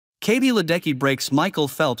Katie Ledecky breaks Michael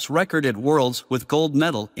Phelps' record at Worlds with gold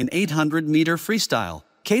medal in 800-meter freestyle.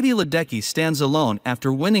 Katie Ledecky stands alone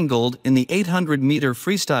after winning gold in the 800-meter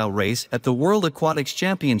freestyle race at the World Aquatics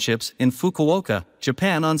Championships in Fukuoka,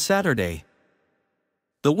 Japan on Saturday.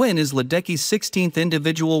 The win is Ledecky's 16th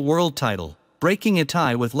individual world title, breaking a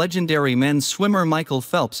tie with legendary men's swimmer Michael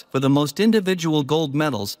Phelps for the most individual gold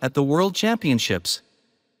medals at the World Championships.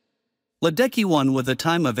 Ledecky won with a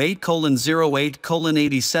time of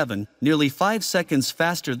 8:08:87, nearly 5 seconds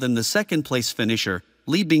faster than the second-place finisher,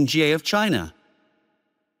 Bingjie of China.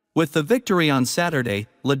 With the victory on Saturday,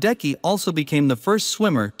 Ledecky also became the first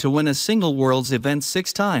swimmer to win a single Worlds event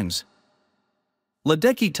 6 times.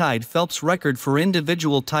 Ledecky tied Phelps' record for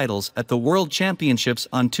individual titles at the World Championships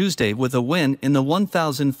on Tuesday with a win in the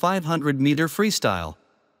 1,500-meter freestyle.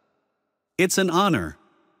 "It's an honor.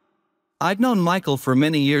 I've known Michael for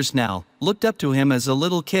many years now, looked up to him as a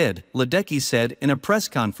little kid," Ledecky said in a press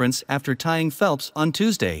conference after tying Phelps on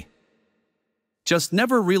Tuesday. "Just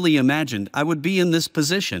never really imagined I would be in this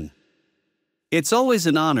position. It's always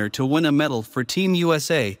an honor to win a medal for Team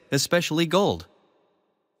USA, especially gold.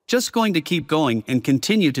 Just going to keep going and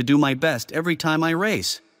continue to do my best every time I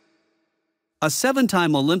race." A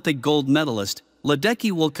 7-time Olympic gold medalist,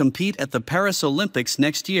 Ledecky will compete at the Paris Olympics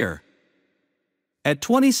next year. At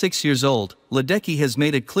 26 years old, Ledecky has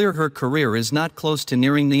made it clear her career is not close to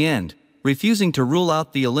nearing the end, refusing to rule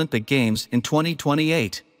out the Olympic Games in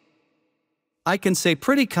 2028. "I can say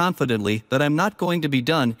pretty confidently that I'm not going to be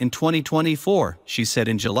done in 2024, she said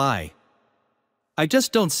in July. "I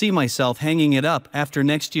just don't see myself hanging it up after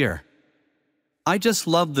next year. I just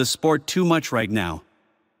love the sport too much right now.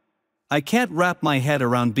 I can't wrap my head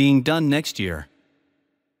around being done next year.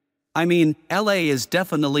 I mean, LA is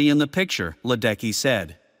definitely in the picture," Ledecky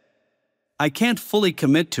said. "I can't fully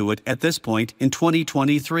commit to it at this point in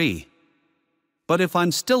 2023. But if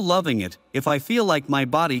I'm still loving it, if I feel like my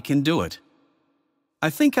body can do it, I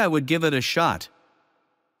think I would give it a shot.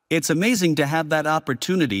 It's amazing to have that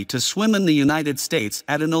opportunity to swim in the United States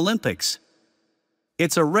at an Olympics.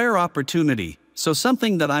 It's a rare opportunity, so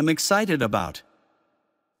something that I'm excited about.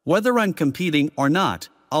 Whether I'm competing or not,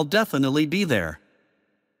 I'll definitely be there."